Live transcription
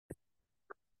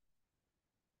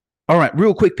All right,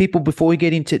 real quick, people, before we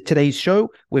get into today's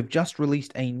show, we've just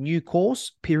released a new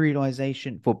course,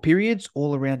 Periodization for Periods,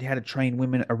 all around how to train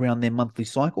women around their monthly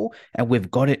cycle, and we've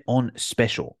got it on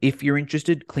special. If you're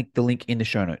interested, click the link in the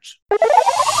show notes.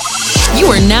 You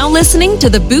are now listening to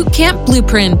the Bootcamp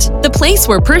Blueprint, the place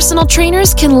where personal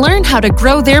trainers can learn how to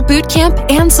grow their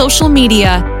bootcamp and social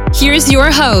media. Here's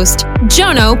your host,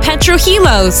 Jono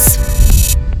Petrohilos.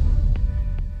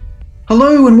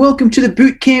 Hello and welcome to the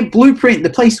Bootcamp Blueprint, the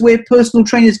place where personal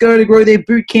trainers go to grow their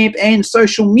bootcamp and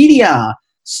social media.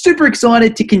 Super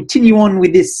excited to continue on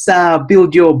with this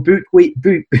Build Your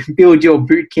Bootcamp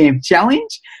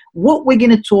Challenge. What we're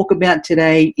going to talk about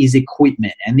today is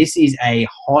equipment, and this is a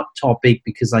hot topic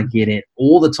because I get it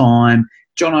all the time.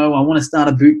 Jono, I want to start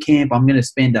a bootcamp. I'm going to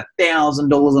spend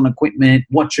 $1,000 on equipment.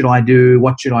 What should I do?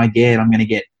 What should I get? I'm going to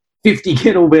get 50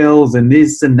 kettlebells and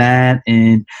this and that,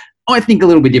 and I think a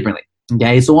little bit differently.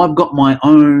 Okay, so I've got my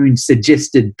own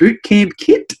suggested bootcamp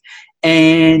kit,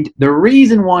 and the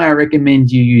reason why I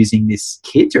recommend you using this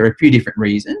kit, or a few different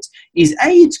reasons, is A,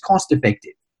 it's cost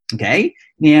effective. Okay,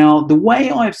 now the way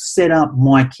I've set up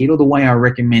my kit, or the way I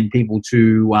recommend people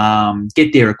to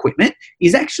get their equipment,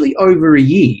 is actually over a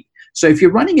year. So if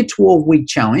you're running a 12-week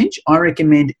challenge, I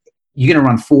recommend you're going to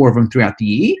run 4 of them throughout the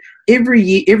year.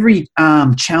 Every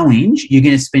challenge, you're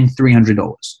going to spend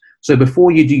 $300. So before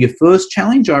you do your first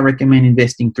challenge, I recommend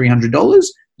investing $300.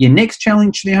 Your next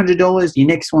challenge, $300. Your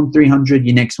next one, $300.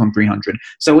 Your next one, $300.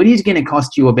 So it is going to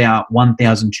cost you about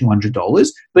 $1,200,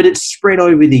 but it's spread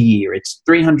over the year. It's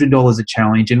 $300 a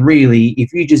challenge. And really,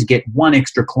 if you just get one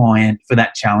extra client for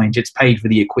that challenge, it's paid for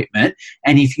the equipment.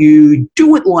 And if you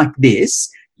do it like this,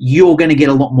 you're going to get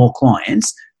a lot more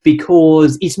clients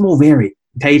because it's more varied.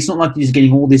 Okay, it's not like you're just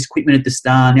getting all this equipment at the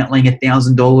start and outlaying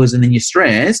 $1,000 and then you're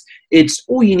stressed. It's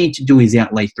all you need to do is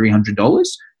outlay $300.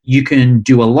 You can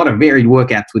do a lot of varied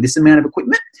workouts with this amount of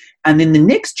equipment. And then the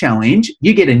next challenge,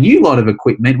 you get a new lot of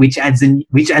equipment, which adds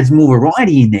more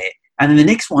variety in there. And then the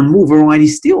next one, more variety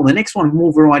still. The next one,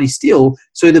 more variety still.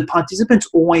 So the participants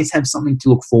always have something to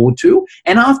look forward to.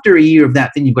 And after a year of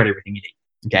that, then you've got everything you need.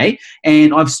 Okay,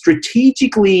 and I've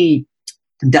strategically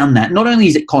done that. Not only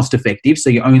is it cost effective, so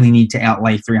you only need to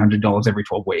outlay $300 every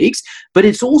 12 weeks, but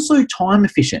it's also time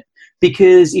efficient,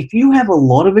 because if you have a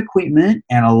lot of equipment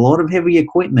and a lot of heavy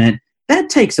equipment, that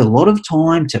takes a lot of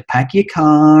time to pack your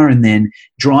car and then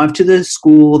drive to the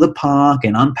school or the park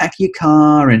and unpack your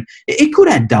car, and it could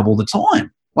add double the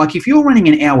time. Like if you're running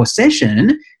an hour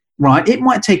session, right, it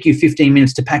might take you 15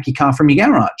 minutes to pack your car from your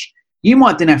garage. You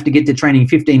might then have to get to training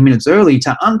 15 minutes early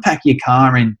to unpack your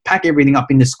car and pack everything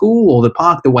up in the school or the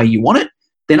park the way you want it.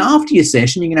 Then after your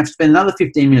session, you're going to have to spend another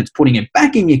 15 minutes putting it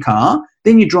back in your car.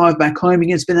 Then you drive back home, you're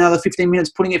going to spend another 15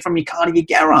 minutes putting it from your car to your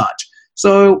garage.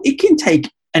 So it can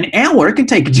take an hour. It can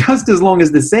take just as long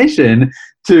as the session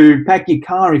to pack your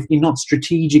car if you're not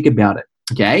strategic about it.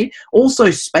 Okay.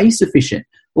 Also space efficient.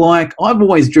 Like, I've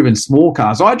always driven small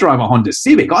cars. I drive a Honda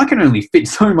Civic. I can only fit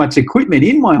so much equipment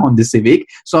in my Honda Civic,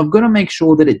 so I've got to make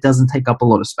sure that it doesn't take up a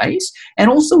lot of space. And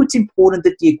also, it's important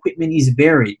that the equipment is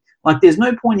varied. Like, there's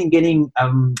no point in getting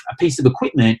a piece of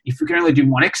equipment if you can only do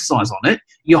one exercise on it.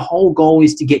 Your whole goal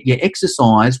is to get your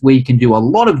exercise where you can do a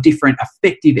lot of different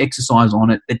effective exercise on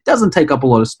it that doesn't take up a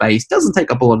lot of space, doesn't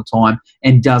take up a lot of time,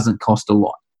 and doesn't cost a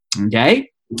lot. Okay?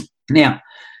 Now,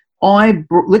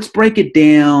 let's break it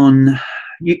down.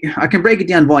 I can break it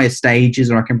down via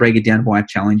stages, or I can break it down via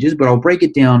challenges, but I'll break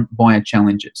it down via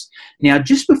challenges. Now,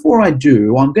 just before I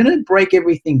do, I'm going to break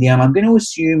everything down. I'm going to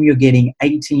assume you're getting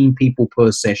 18 people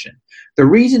per session. The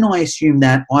reason I assume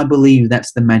that, I believe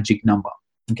that's the magic number.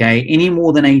 Okay, any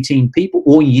more than 18 people,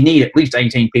 or you need at least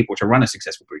 18 people to run a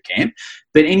successful boot camp,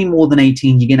 but any more than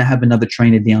 18, you're going to have another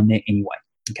trainer down there anyway.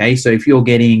 Okay, so if you're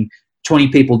getting 20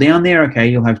 people down there, okay,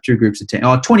 you'll have 2 groups of 10.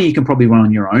 20 you can probably run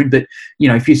on your own, but you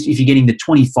know, if you're getting the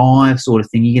 25 sort of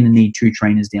thing, you're going to need 2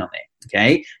 trainers down there,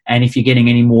 okay? And if you're getting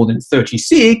any more than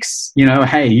 36, you know,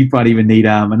 hey, you might even need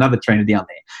another trainer down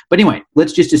there. But anyway,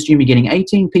 let's just assume you're getting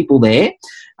 18 people there.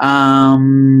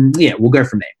 Yeah, we'll go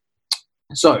from there.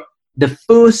 So the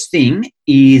first thing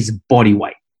is body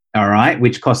weight. All right,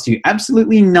 which costs you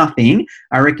absolutely nothing.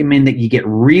 I recommend that you get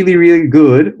really, really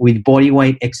good with body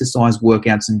weight exercise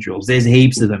workouts and drills. There's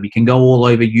heaps of them. You can go all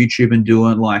over YouTube and do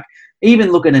it. Like,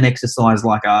 even look at an exercise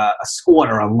like a squat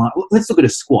or a lunge. Let's look at a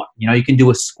squat. You know, you can do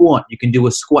a squat. You can do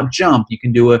a squat jump. You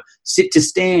can do a sit to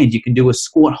stand. You can do a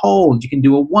squat hold. You can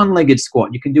do a one-legged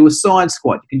squat. You can do a side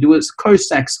squat. You can do a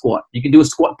Cossack squat. You can do a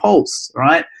squat pulse,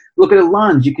 right? Look at a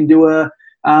lunge. You can do a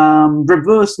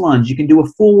reverse lunge. You can do a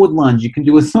forward lunge. You can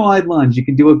do a side lunge. You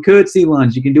can do a curtsy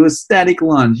lunge. You can do a static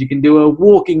lunge. You can do a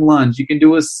walking lunge. You can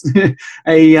do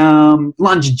a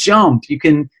lunge jump.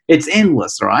 It's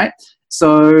endless, right?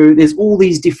 So there's all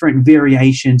these different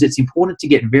variations. It's important to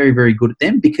get very, very good at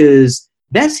them because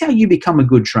that's how you become a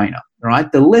good trainer,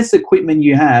 right? The less equipment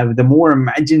you have, the more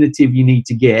imaginative you need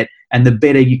to get and the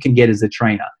better you can get as a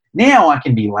trainer. Now I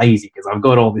can be lazy because I've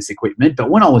got all this equipment, but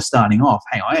when I was starting off,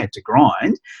 hey, I had to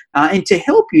grind. And to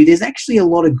help you, there's actually a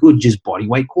lot of good just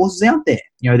bodyweight courses out there.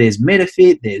 You know, there's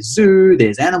MetaFit, there's Zoo,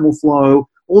 there's Animal Flow,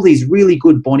 all these really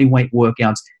good bodyweight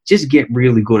workouts. Just get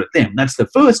really good at them. That's the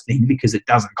first thing because it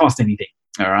doesn't cost anything.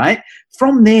 All right.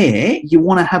 From there, you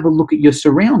want to have a look at your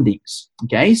surroundings.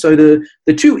 Okay. So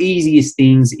the two easiest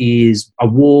things is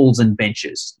walls and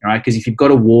benches. All right. Because if you've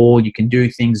got a wall, you can do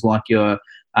things like your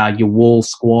wall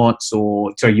squats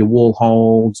or your wall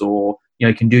holds, or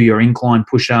you can do your incline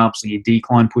push-ups or your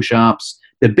decline push-ups.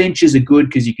 The benches are good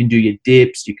because you can do your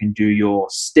dips, you can do your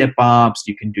step-ups,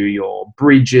 you can do your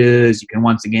bridges, you can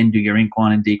once again do your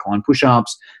incline and decline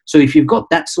push-ups. So if you've got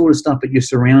that sort of stuff at your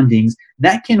surroundings,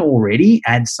 that can already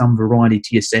add some variety to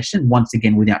your session, once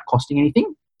again, without costing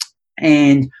anything.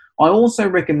 And I also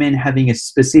recommend having a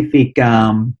specific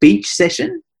beach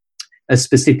session, a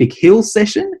specific hill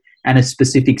session, and a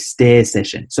specific stair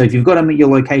session. So if you've got them at your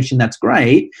location, that's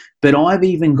great. But I've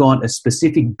even got a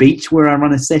specific beach where I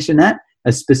run a session at,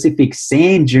 a specific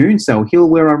sand dune, so a hill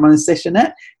where I run a session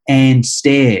at, and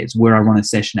stairs where I run a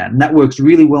session at. And that works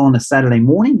really well on a Saturday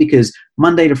morning because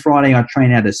Monday to Friday I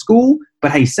train out of school.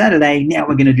 But hey, Saturday, now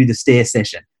we're going to do the stair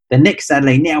session. The next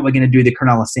Saturday, now we're going to do the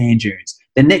Cronulla sand dunes.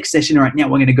 The next session, right now,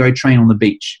 we're going to go train on the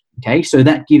beach. Okay, so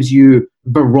that gives you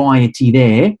variety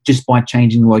there just by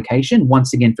changing the location,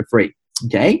 once again for free.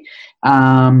 Okay.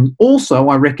 Also,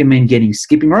 I recommend getting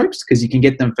skipping ropes because you can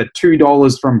get them for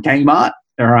 $2 from Kmart.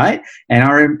 All right. And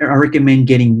I recommend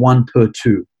getting 1 per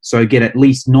 2. So get at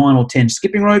least 9 or 10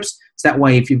 skipping ropes. So that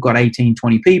way, if you've got 18,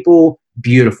 20 people,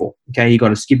 beautiful. Okay. You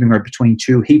got a skipping rope between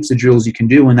 2, heaps of drills you can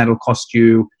do, and that'll cost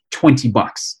you $20.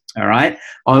 All right.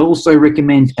 I also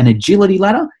recommend an agility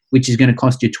ladder, which is going to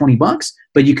cost you $20,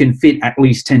 but you can fit at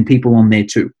least 10 people on there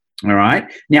too. All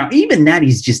right. Now, even that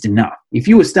is just enough. If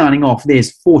you were starting off,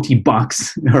 there's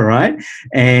 $40. All right.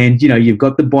 And, you've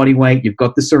got the body weight, you've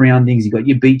got the surroundings, you've got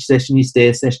your beach session, your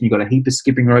stair session, you've got a heap of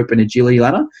skipping rope and agility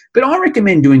ladder. But I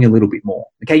recommend doing a little bit more.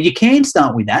 Okay. You can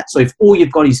start with that. So if all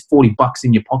you've got is $40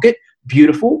 in your pocket,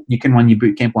 beautiful. You can run your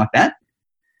boot camp like that.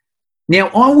 Now,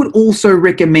 I would also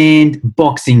recommend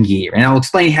boxing gear, and I'll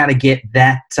explain how to get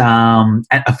that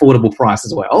at affordable price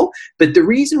as well. But the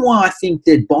reason why I think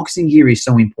that boxing gear is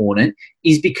so important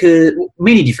is because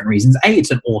many different reasons. A,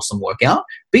 it's an awesome workout.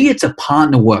 B, it's a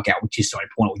partner workout, which is so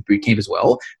important with boot camp as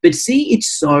well. But C,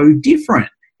 it's so different.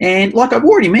 And like I've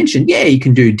already mentioned, yeah, you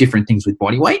can do different things with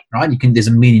body weight, right? There's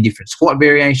a million different squat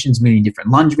variations, a million different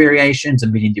lunge variations, a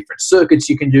million different circuits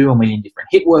you can do, a million different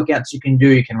HIIT workouts you can do.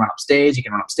 You can run upstairs, you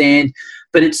can run upstand,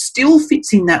 but it still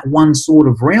fits in that one sort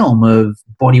of realm of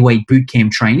body weight boot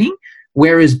camp training.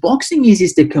 Whereas boxing is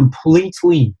just a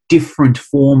completely different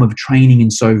form of training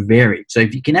and so varied. So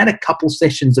if you can add a couple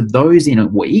sessions of those in a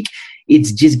week,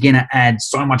 it's just going to add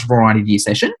so much variety to your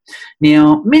session.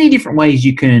 Now, many different ways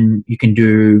you can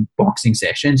do boxing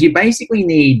sessions. You basically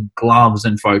need gloves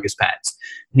and focus pads.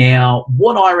 Now,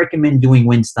 what I recommend doing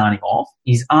when starting off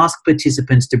is ask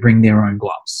participants to bring their own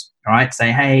gloves. All right,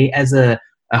 say, hey, as a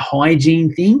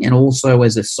hygiene thing and also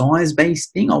as a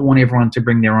size-based thing, I want everyone to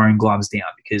bring their own gloves down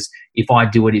because if I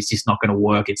do it, it's just not going to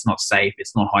work. It's not safe.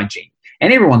 It's not hygiene.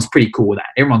 And everyone's pretty cool with that.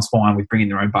 Everyone's fine with bringing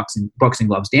their own boxing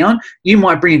gloves down. You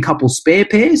might bring a couple spare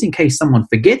pairs in case someone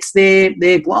forgets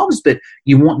their gloves, but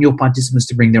you want your participants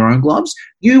to bring their own gloves.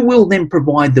 You will then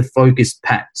provide the focus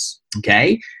pads,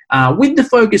 okay? With the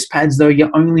focus pads, though,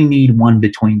 you only need 1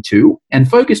 between 2. And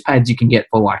focus pads you can get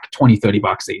for like $20,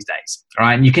 $30 these days, all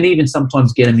right? And you can even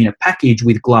sometimes get them in a package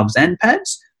with gloves and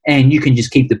pads, and you can just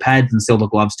keep the pads and sell the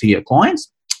gloves to your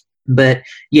clients. But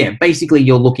yeah, basically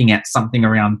you're looking at something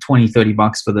around $20,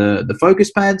 $30 for the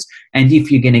focus pads. And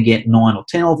if you're going to get 9 or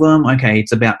 10 of them, okay,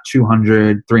 it's about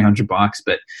 $200, $300,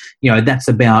 but that's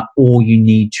about all you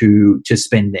need to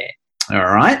spend there.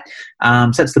 All right.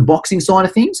 So that's the boxing side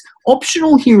of things.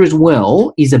 Optional here as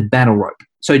well is a battle rope.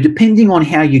 So depending on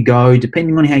how you go,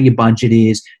 depending on how your budget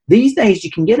is, these days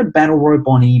you can get a battle rope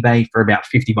on eBay for about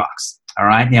 $50. All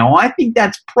right. Now, I think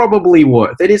that's probably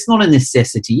worth it. It's not a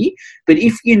necessity, but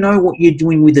if you know what you're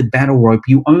doing with a battle rope,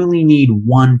 you only need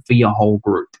 1 for your whole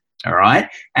group. All right.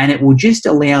 And it will just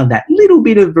allow that little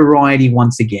bit of variety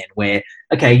once again where,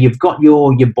 okay, you've got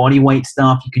your body weight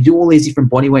stuff. You can do all these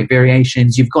different body weight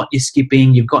variations. You've got your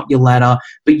skipping, you've got your ladder,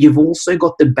 but you've also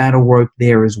got the battle rope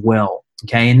there as well.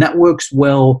 Okay. And that works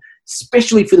well,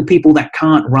 especially for the people that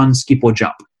can't run, skip, or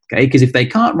jump. Okay, because if they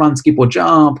can't run, skip, or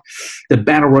jump, the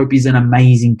battle rope is an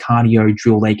amazing cardio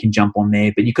drill they can jump on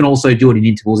there. But you can also do it in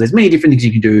intervals. There's many different things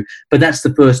you can do, but that's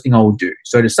the first thing I will do.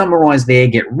 So to summarize there,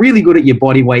 get really good at your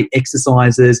body weight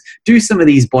exercises, do some of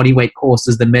these body weight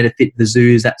courses, the MetaFit, the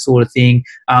Zoos, that sort of thing.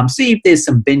 See if there's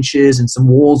some benches and some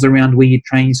walls around where you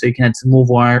train so you can add some more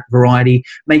variety.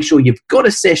 Make sure you've got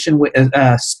a session,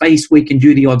 space where you can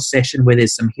do the odd session where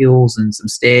there's some hills and some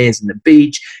stairs and the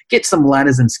beach. Get some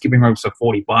ladders and skipping ropes for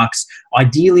 $40.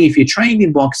 Ideally, if you're trained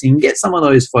in boxing, get some of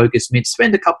those focus mitts,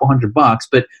 spend a couple $100,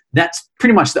 but that's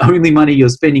pretty much the only money you're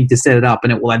spending to set it up,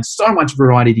 and it will add so much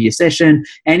variety to your session.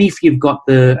 And if you've got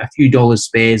a few dollars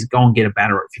spares, go and get a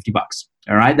batter at $50.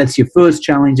 All right, that's your first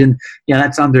challenge, and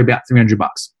that's under about $300.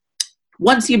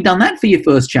 Once you've done that for your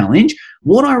first challenge,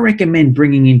 what I recommend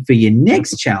bringing in for your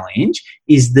next challenge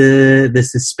is the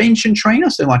suspension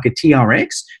trainer, so like a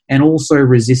TRX, and also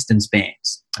resistance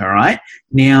bands. All right.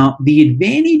 Now, the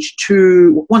advantage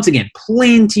once again,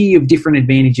 plenty of different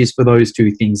advantages for those two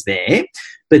things there.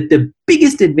 But the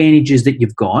biggest advantages that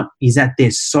you've got is that they're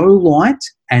so light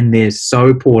and they're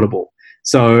so portable.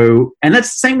 So, and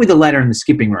that's the same with the ladder and the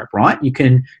skipping rope, right? You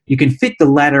can fit the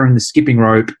ladder and the skipping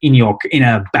rope in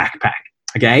a backpack.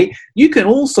 Okay, you can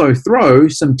also throw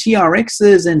some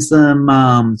TRXs and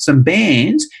some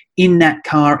bands in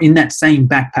that same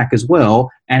backpack as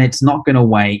well, and it's not going to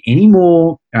weigh any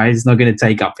more. Right? It's not going to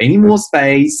take up any more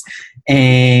space,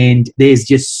 and there's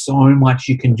just so much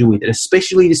you can do with it,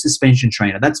 especially the suspension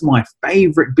trainer. That's my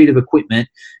favorite bit of equipment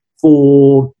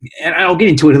and I'll get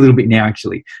into it a little bit now,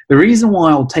 actually. The reason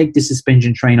why I'll take the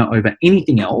suspension trainer over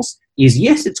anything else is,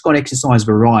 yes, it's got exercise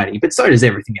variety, but so does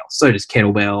everything else. So does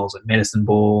kettlebells and medicine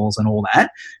balls and all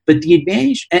that. But the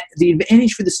advantage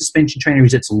for the suspension trainer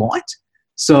is it's light.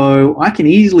 So I can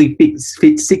easily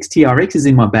fit 6 TRXs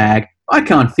in my bag. I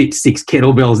can't fit 6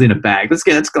 kettlebells in a bag.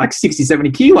 That's like 60,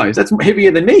 70 kilos. That's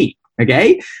heavier than me.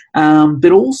 Okay.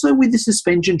 But also with the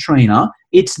suspension trainer,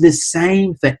 it's the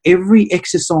same for every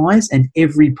exercise and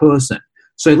every person.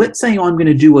 So let's say I'm going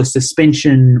to do a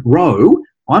suspension row.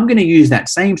 I'm going to use that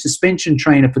same suspension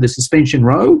trainer for the suspension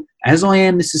row as I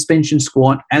am the suspension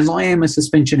squat, as I am a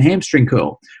suspension hamstring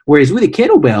curl. Whereas with a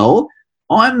kettlebell,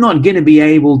 I'm not going to be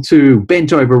able to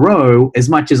bent over row as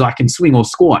much as I can swing or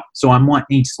squat. So I might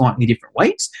need slightly different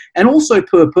weights, and also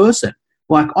per person.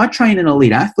 Like, I train an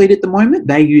elite athlete at the moment.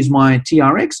 They use my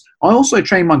TRX. I also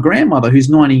train my grandmother who's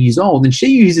 90 years old, and she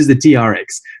uses the TRX.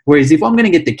 Whereas if I'm going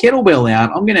to get the kettlebell out,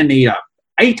 I'm going to need a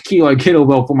 8-kilo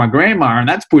kettlebell for my grandma, and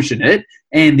that's pushing it.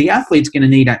 And the athlete's going to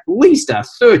need at least a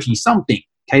 30-something.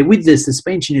 Okay, with the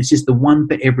suspension, it's just the one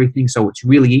for everything, so it's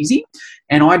really easy.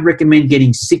 And I'd recommend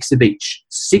getting 6 of each.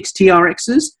 6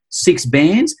 TRXs, 6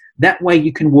 bands. That way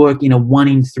you can work in a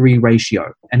 1-in-3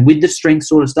 ratio. And with the strength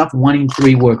sort of stuff,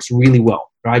 1-in-3 works really well,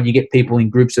 right? You get people in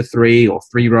groups of 3 or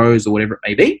 3 rows or whatever it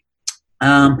may be.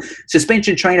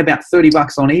 Suspension train about $30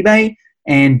 on eBay,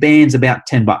 and bands about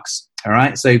 $10. All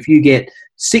right, so if you get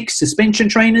 6 suspension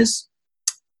trainers,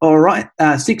 all right,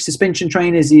 6 suspension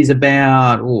trainers is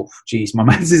about, my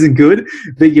maths isn't good,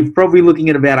 but you're probably looking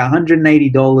at about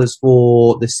 $180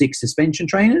 for the 6 suspension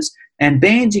trainers. And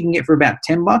bands you can get for about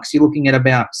 $10. You're looking at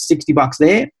about $60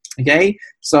 there. Okay,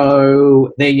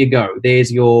 so there you go.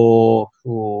 There's your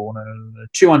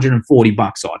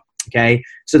 $240 odd. Okay,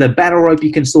 so the battle rope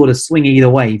you can sort of swing either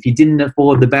way. If you didn't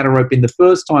afford the battle rope in the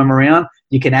first time around,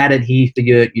 you can add it here for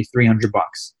your $300.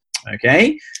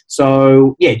 Okay,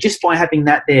 so yeah, just by having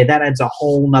that there, that adds a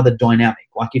whole nother dynamic.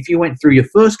 Like if you went through your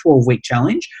first 12-week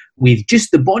challenge with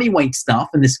just the body weight stuff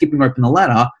and the skipping rope and the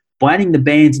ladder, by adding the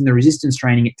bands and the resistance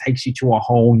training, it takes you to a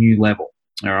whole new level.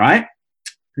 All right,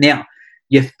 now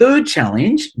your third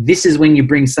challenge, this is when you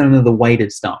bring some of the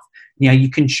weighted stuff. Now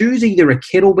you can choose either a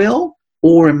kettlebell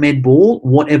or a med ball,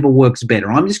 whatever works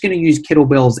better. I'm just going to use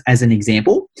kettlebells as an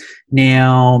example.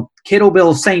 Now,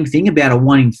 kettlebells, same thing, about a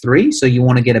 1-in-3, so you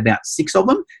want to get about 6 of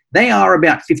them. They are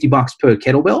about $50 per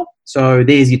kettlebell, so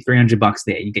there's your $300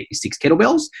 there. You get your 6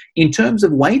 kettlebells. In terms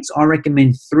of weights, I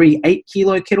recommend 3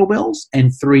 8-kilo kettlebells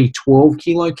and 3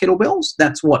 12-kilo kettlebells.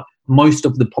 That's what most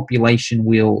of the population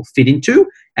will fit into,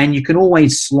 and you can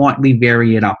always slightly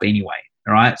vary it up anyway.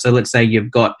 All right, so let's say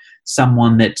you've got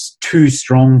someone that's too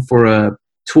strong for a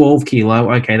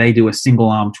 12-kilo. Okay, they do a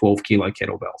single-arm 12-kilo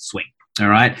kettlebell swing. All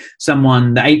right,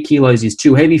 the 8 kilos is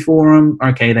too heavy for them.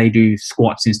 Okay, they do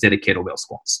squats instead of kettlebell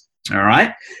squats. All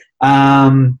right.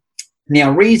 Now,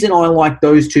 reason I like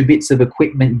those two bits of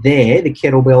equipment there, the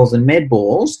kettlebells and med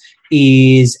balls,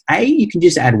 is A, you can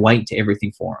just add weight to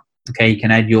everything for them. Okay, you can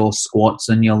add your squats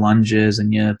and your lunges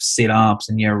and your sit-ups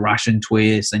and your Russian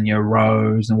twists and your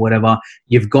rows and whatever.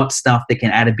 You've got stuff that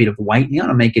can add a bit of weight now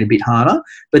to make it a bit harder,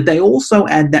 but they also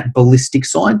add that ballistic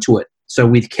side to it. So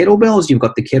with kettlebells, you've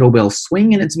got the kettlebell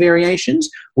swing and its variations.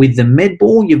 With the med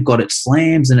ball, you've got its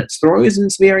slams and its throws and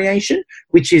its variation,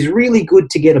 which is really good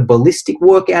to get a ballistic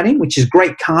workout in, which is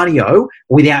great cardio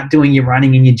without doing your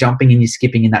running and your jumping and your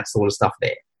skipping and that sort of stuff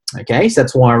there. Okay, so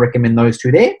that's why I recommend those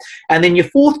two there. And then your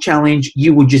fourth challenge,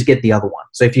 you would just get the other one.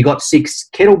 So if you got 6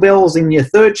 kettlebells in your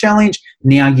third challenge,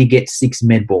 now you get 6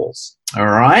 med balls. All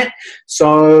right,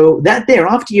 so that there,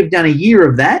 after you've done a year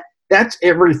of that, that's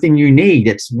everything you need.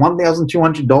 It's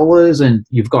 $1,200, and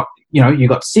you've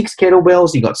got 6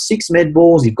 kettlebells, you've got 6 med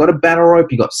balls, you've got a battle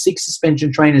rope, you've got 6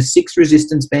 suspension trainers, 6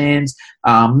 resistance bands,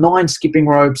 9 skipping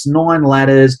ropes, 9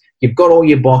 ladders. You've got all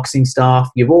your boxing stuff.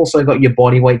 You've also got your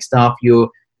body weight stuff. You'll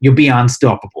be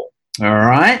unstoppable. All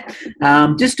right.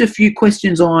 Just a few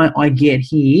questions I get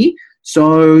here.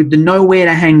 So the nowhere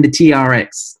to hang the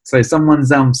TRX. So someone's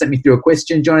sent me through a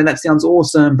question. Johnny, that sounds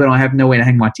awesome, but I have nowhere to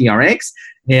hang my TRX.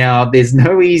 Now, there's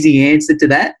no easy answer to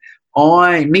that.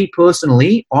 Me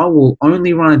personally, I will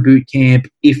only run a boot camp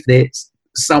if there's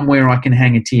somewhere I can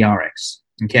hang a TRX.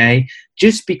 Okay,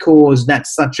 just because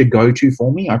that's such a go-to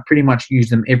for me. I pretty much use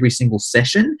them every single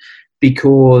session.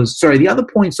 The other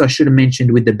points I should have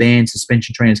mentioned with the bands,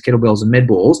 suspension trainers, kettlebells, and med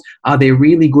balls are they're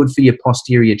really good for your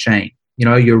posterior chain. You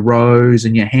know, your rows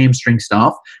and your hamstring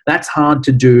stuff. That's hard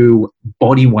to do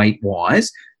body weight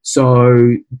wise.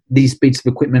 So these bits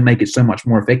of equipment make it so much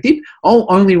more effective. I'll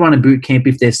only run a boot camp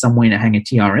if there's somewhere to hang a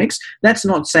TRX. That's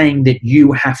not saying that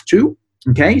you have to.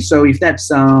 Okay, so if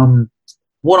that's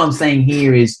what I'm saying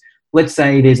here is, let's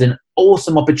say there's an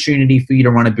awesome opportunity for you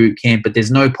to run a boot camp, but there's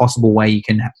no possible way you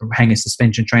can hang a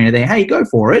suspension trainer there. Hey, go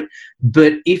for it.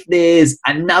 But if there's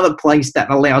another place that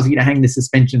allows you to hang the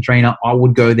suspension trainer, I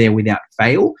would go there without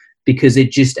fail, because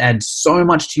it just adds so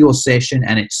much to your session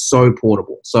and it's so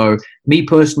portable. So me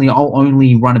personally, I'll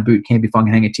only run a boot camp if I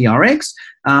can hang a TRX.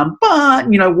 But,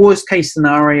 worst case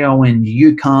scenario and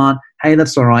you can't, hey,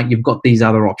 that's all right. You've got these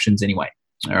other options anyway.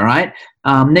 All right.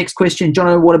 Next question,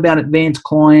 Jono, what about advanced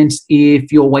clients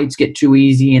if your weights get too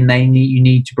easy and you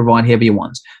need to provide heavier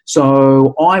ones?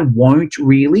 So I won't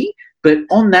really, but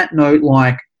on that note,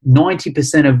 like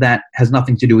 90% of that has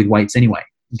nothing to do with weights anyway.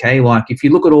 Okay. Like if you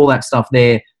look at all that stuff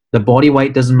there, the body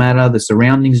weight doesn't matter. The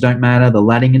surroundings don't matter. The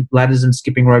ladders and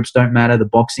skipping ropes don't matter. The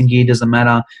boxing gear doesn't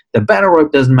matter. The battle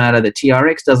rope doesn't matter. The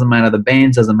TRX doesn't matter. The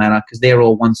bands doesn't matter, because they're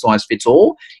all one size fits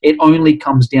all. It only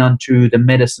comes down to the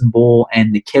medicine ball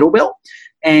and the kettlebell.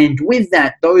 And with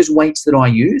that, those weights that I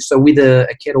use, so with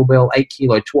a kettlebell 8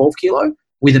 kilo, 12 kilo,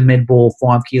 with a med ball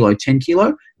 5 kilo, 10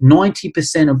 kilo,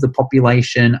 90% of the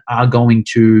population are going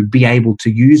to be able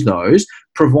to use those,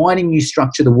 providing you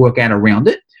structure the workout around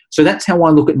it. So that's how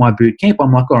I look at my boot camp.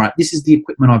 I'm like, all right, this is the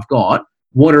equipment I've got.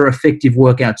 What are effective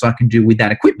workouts I can do with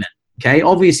that equipment? Okay,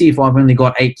 obviously, if I've only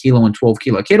got 8 kilo and 12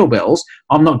 kilo kettlebells,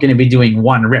 I'm not going to be doing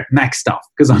 1 rep max stuff,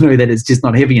 because I know that it's just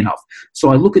not heavy enough. So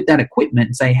I look at that equipment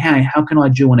and say, hey, how can I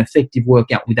do an effective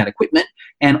workout with that equipment?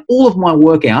 And all of my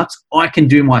workouts I can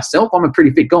do myself. I'm a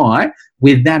pretty fit guy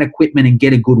with that equipment and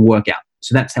get a good workout.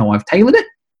 So that's how I've tailored it.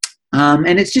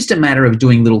 And it's just a matter of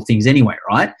doing little things anyway,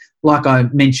 right? Like I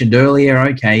mentioned earlier,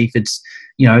 okay, if it's,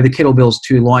 the kettlebell's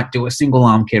too light, do a single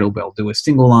arm kettlebell, do a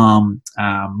single arm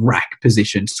rack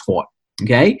position squat,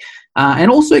 okay?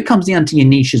 And also it comes down to your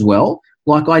niche as well.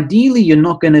 Like ideally, you're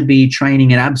not going to be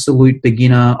training an absolute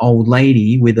beginner old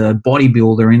lady with a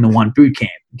bodybuilder in the one boot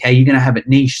camp, okay? You're going to have it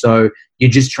niche, so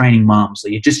you're just training moms, or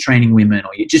you're just training women,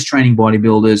 or you're just training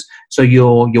bodybuilders, so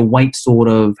your weight sort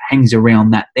of hangs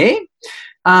around that there.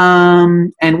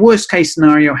 And worst case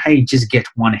scenario, hey, just get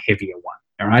one heavier one.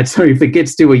 All right. So if it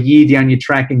gets to a year down your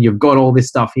track and you've got all this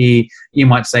stuff here, you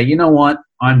might say, you know what,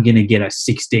 I'm going to get a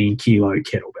 16 kilo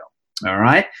kettlebell. All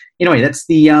right. Anyway, that's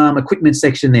the equipment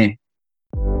section there.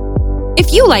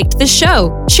 If you liked the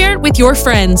show, share it with your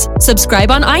friends,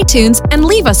 subscribe on iTunes, and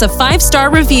leave us a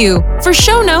 5-star review. For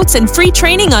show notes and free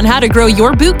training on how to grow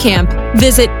your boot camp,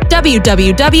 visit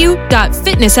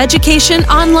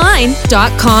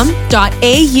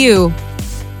www.fitnesseducationonline.com.au.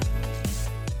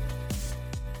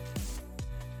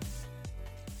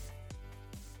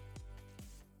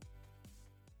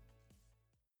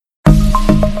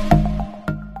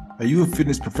 Are you a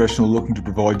fitness professional looking to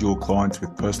provide your clients with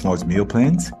personalised meal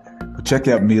plans? Well, check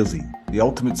out Mealsy, the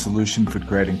ultimate solution for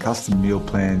creating custom meal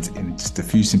plans in just a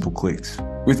few simple clicks.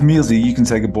 With Mealsy, you can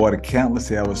say goodbye to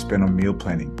countless hours spent on meal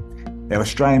planning Our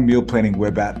Australian meal planning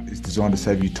web app is designed to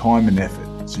save you time and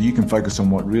effort, so you can focus on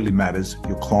what really matters,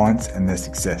 your clients and their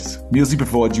success. Mealsy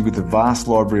provides you with a vast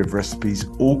library of recipes,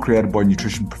 all created by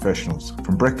nutrition professionals.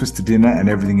 From breakfast to dinner and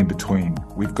everything in between,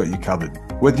 we've got you covered.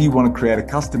 Whether you want to create a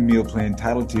custom meal plan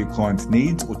tailored to your client's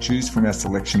needs or choose from our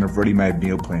selection of ready-made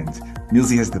meal plans,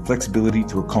 Mealsy has the flexibility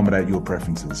to accommodate your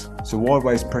preferences. So why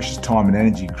waste precious time and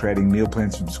energy creating meal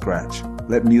plans from scratch?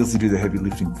 Let Mealsy do the heavy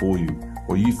lifting for you,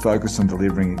 while you focus on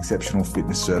delivering exceptional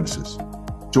fitness services.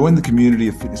 Join the community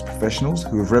of fitness professionals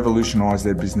who have revolutionised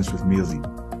their business with Mealsy.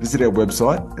 Visit our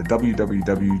website at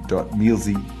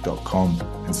www.mealsy.com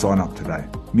and sign up today.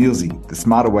 Mealsy, the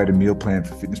smarter way to meal plan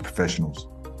for fitness professionals.